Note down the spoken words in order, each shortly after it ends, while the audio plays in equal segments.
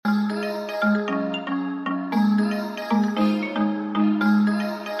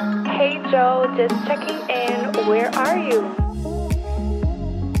Hello, just checking in. Where are you?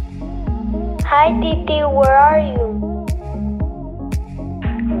 Hi, Titi, where are you?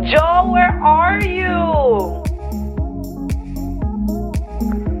 Joe, where are you?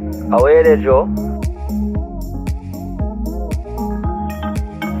 Oh, hey there, Joe.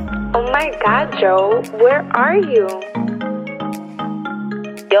 Oh my God, Joe, where are you?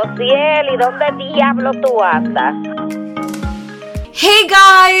 Josiel, ¿y dónde diablo tú andas? Hey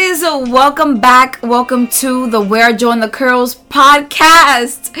guys, welcome back. Welcome to the Where Joe and the Curls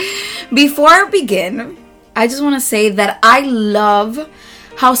podcast. Before I begin, I just want to say that I love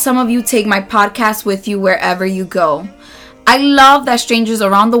how some of you take my podcast with you wherever you go. I love that strangers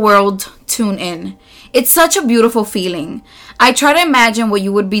around the world tune in. It's such a beautiful feeling. I try to imagine what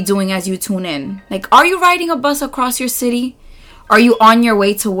you would be doing as you tune in. Like, are you riding a bus across your city? Are you on your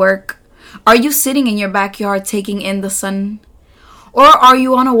way to work? Are you sitting in your backyard taking in the sun? Or are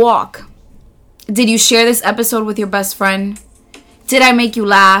you on a walk? Did you share this episode with your best friend? Did I make you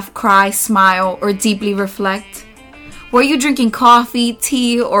laugh, cry, smile, or deeply reflect? Were you drinking coffee,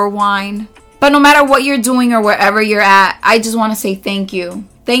 tea, or wine? But no matter what you're doing or wherever you're at, I just want to say thank you.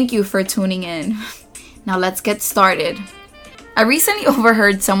 Thank you for tuning in. Now let's get started. I recently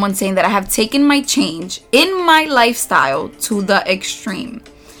overheard someone saying that I have taken my change in my lifestyle to the extreme.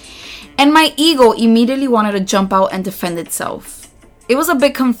 And my ego immediately wanted to jump out and defend itself. It was a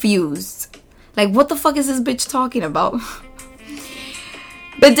bit confused. Like, what the fuck is this bitch talking about?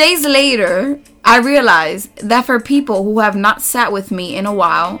 But days later, I realized that for people who have not sat with me in a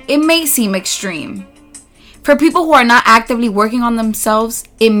while, it may seem extreme. For people who are not actively working on themselves,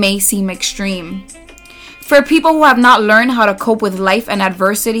 it may seem extreme. For people who have not learned how to cope with life and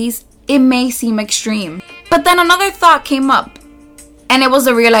adversities, it may seem extreme. But then another thought came up. And it was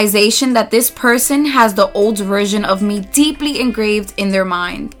a realization that this person has the old version of me deeply engraved in their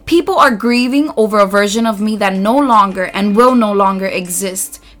mind. People are grieving over a version of me that no longer and will no longer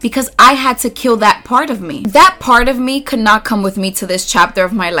exist because I had to kill that part of me. That part of me could not come with me to this chapter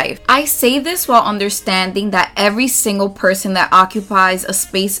of my life. I say this while understanding that every single person that occupies a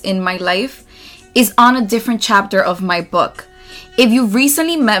space in my life is on a different chapter of my book. If you've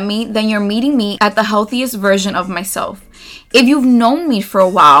recently met me, then you're meeting me at the healthiest version of myself. If you've known me for a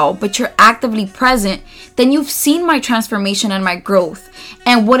while, but you're actively present, then you've seen my transformation and my growth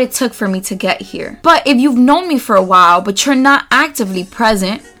and what it took for me to get here. But if you've known me for a while, but you're not actively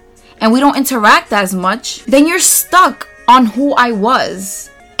present and we don't interact as much, then you're stuck on who I was.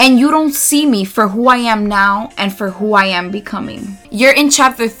 And you don't see me for who I am now and for who I am becoming. You're in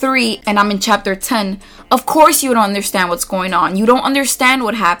chapter 3 and I'm in chapter 10. Of course you don't understand what's going on. You don't understand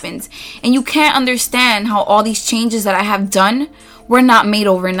what happens. And you can't understand how all these changes that I have done were not made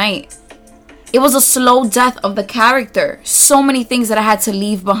overnight. It was a slow death of the character. So many things that I had to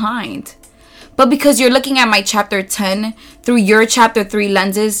leave behind. But because you're looking at my chapter 10 through your chapter 3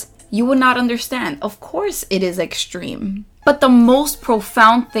 lenses, you would not understand. Of course it is extreme. But the most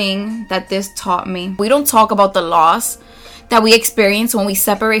profound thing that this taught me, we don't talk about the loss that we experience when we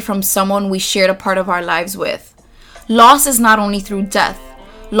separate from someone we shared a part of our lives with. Loss is not only through death.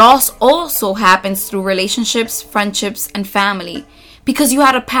 Loss also happens through relationships, friendships, and family. Because you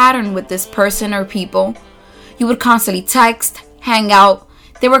had a pattern with this person or people. You would constantly text, hang out.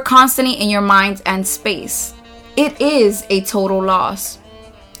 They were constantly in your mind and space. It is a total loss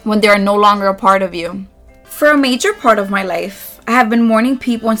when they are no longer a part of you. For a major part of my life, I have been mourning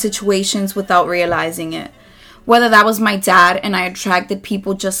people and situations without realizing it. Whether that was my dad and I attracted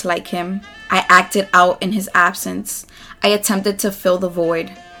people just like him, I acted out in his absence. I attempted to fill the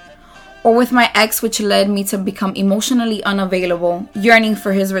void. Or with my ex, which led me to become emotionally unavailable, yearning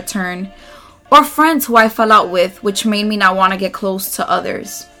for his return. Or friends who I fell out with, which made me not want to get close to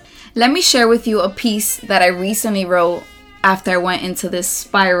others. Let me share with you a piece that I recently wrote after I went into this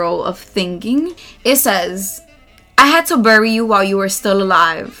spiral of thinking. It says, I had to bury you while you were still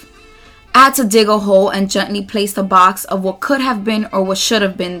alive. I had to dig a hole and gently place the box of what could have been or what should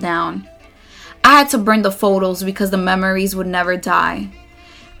have been down. I had to burn the photos because the memories would never die.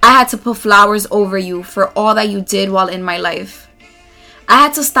 I had to put flowers over you for all that you did while in my life. I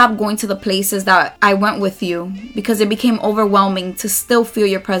had to stop going to the places that I went with you because it became overwhelming to still feel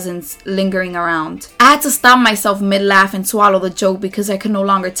your presence lingering around. I had to stop myself mid-laugh and swallow the joke because I could no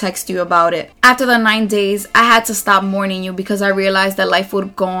longer text you about it. After the 9 days, I had to stop mourning you because I realized that life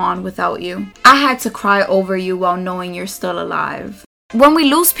would go on without you. I had to cry over you while knowing you're still alive. When we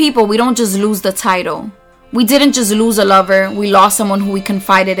lose people, we don't just lose the title. We didn't just lose a lover, we lost someone who we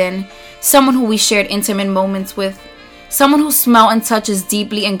confided in, someone who we shared intimate moments with, someone whose smell and touch is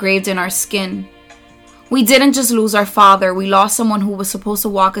deeply engraved in our skin. We didn't just lose our father. We lost someone who was supposed to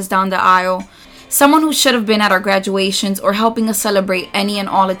walk us down the aisle. Someone who should have been at our graduations or helping us celebrate any and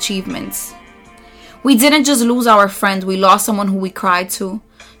all achievements. We didn't just lose our friend. We lost someone who we cried to.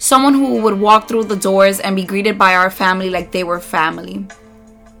 Someone who would walk through the doors and be greeted by our family like they were family.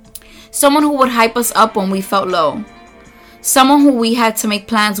 Someone who would hype us up when we felt low. Someone who we had to make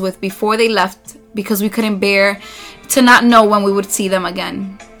plans with before they left because we couldn't bear to not know when we would see them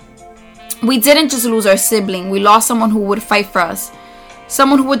again. We didn't just lose our sibling. We lost someone who would fight for us.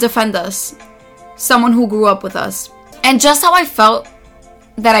 Someone who would defend us. Someone who grew up with us. And just how I felt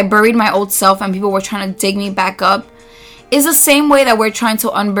that I buried my old self and people were trying to dig me back up is the same way that we're trying to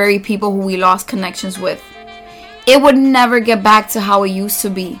unbury people who we lost connections with. It would never get back to how it used to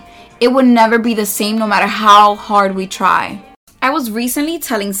be. It would never be the same no matter how hard we try. I was recently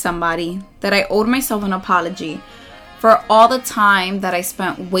telling somebody that I owed myself an apology for all the time that I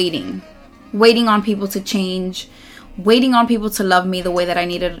spent waiting on people to change, waiting on people to love me the way that I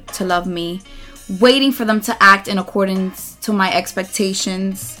needed to love me, waiting for them to act in accordance to my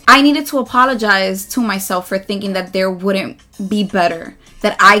expectations. I needed to apologize to myself for thinking that there wouldn't be better,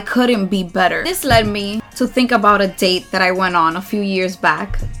 that I couldn't be better. This led me to think about a date that I went on a few years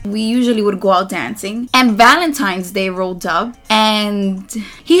back. We usually would go out dancing, and Valentine's Day rolled up, and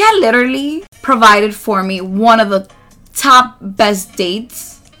he had literally provided for me one of the top best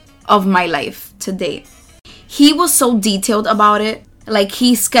dates of my life to date. He was so detailed about it. Like,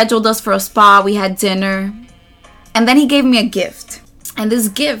 he scheduled us for a spa, we had dinner, and then he gave me a gift. And this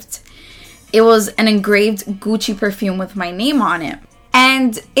gift, it was an engraved Gucci perfume with my name on it.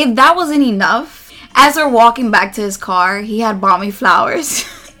 And if that wasn't enough, as we're walking back to his car, he had bought me flowers.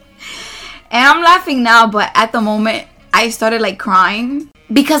 And I'm laughing now, but at the moment, I started like crying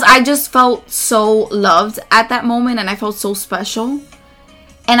because I just felt so loved at that moment, and I felt so special.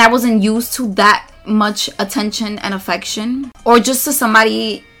 And I wasn't used to that much attention and affection, or just to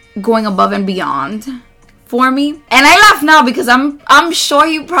somebody going above and beyond for me. And I laugh now because I'm sure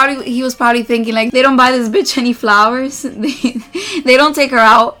he was probably thinking like, they don't buy this bitch any flowers. They don't take her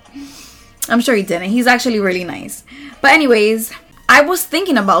out. I'm sure he didn't. He's actually really nice. But anyways, I was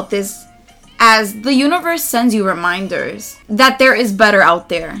thinking about this as the universe sends you reminders that there is better out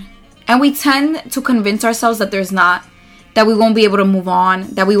there, and we tend to convince ourselves that there's not, that we won't be able to move on,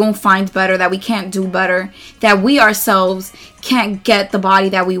 that we won't find better, that we can't do better, that we ourselves can't get the body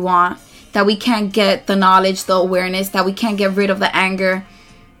that we want, that we can't get the knowledge, the awareness, that we can't get rid of the anger.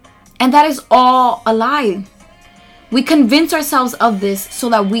 And that is all a lie. We convince ourselves of this so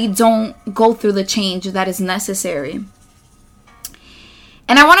that we don't go through the change that is necessary.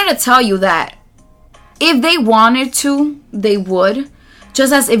 And I wanted to tell you that if they wanted to, they would.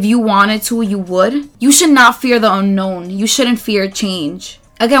 Just as if you wanted to, you would. You should not fear the unknown. You shouldn't fear change.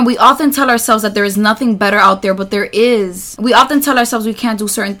 Again, we often tell ourselves that there is nothing better out there, but there is. We often tell ourselves we can't do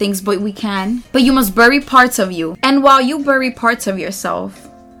certain things, but we can. But you must bury parts of you. And while you bury parts of yourself,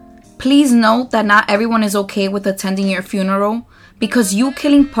 please note that not everyone is okay with attending your funeral, because you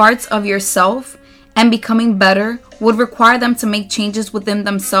killing parts of yourself and becoming better would require them to make changes within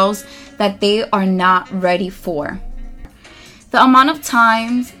themselves that they are not ready for. The amount of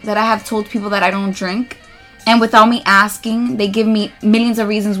times that I have told people that I don't drink, and without me asking, they give me millions of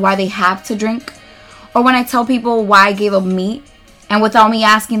reasons why they have to drink. Or when I tell people why I gave up meat, and without me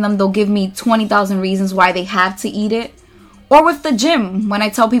asking them, they'll give me 20,000 reasons why they have to eat it. Or with the gym, when I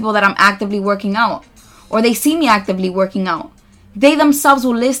tell people that I'm actively working out, or they see me actively working out, they themselves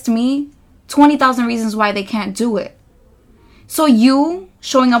will list me 20,000 reasons why they can't do it. So you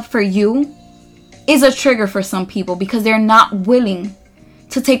showing up for you is a trigger for some people because they're not willing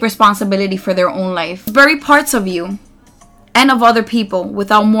to take responsibility for their own life. Bury parts of you and of other people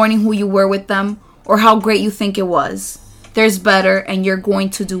without mourning who you were with them or how great you think it was. There's better, and you're going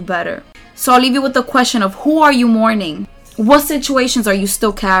to do better. So I'll leave you with the question of, who are you mourning? What situations are you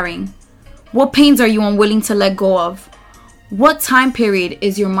still carrying? What pains are you unwilling to let go of? What time period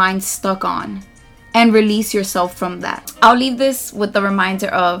is your mind stuck on? And release yourself from that. I'll leave this with the reminder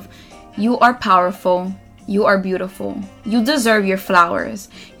of, you are powerful. You are beautiful. You deserve your flowers.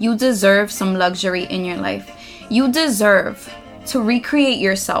 You deserve some luxury in your life. You deserve to recreate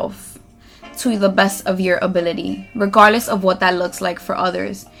yourself to the best of your ability, regardless of what that looks like for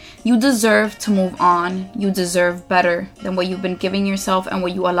others. You deserve to move on. You deserve better than what you've been giving yourself and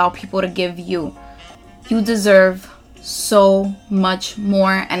what you allow people to give you. You deserve so much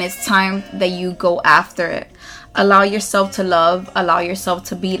more, and it's time that you go after it. Allow yourself to love. Allow yourself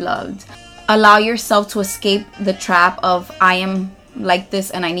to be loved. Allow yourself to escape the trap of, I am like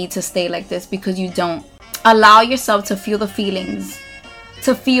this and I need to stay like this, because you don't. Allow yourself to feel the feelings,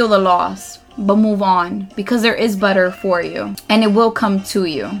 to feel the loss, but move on, because there is better for you and it will come to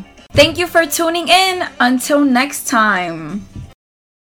you. Thank you for tuning in. Until next time.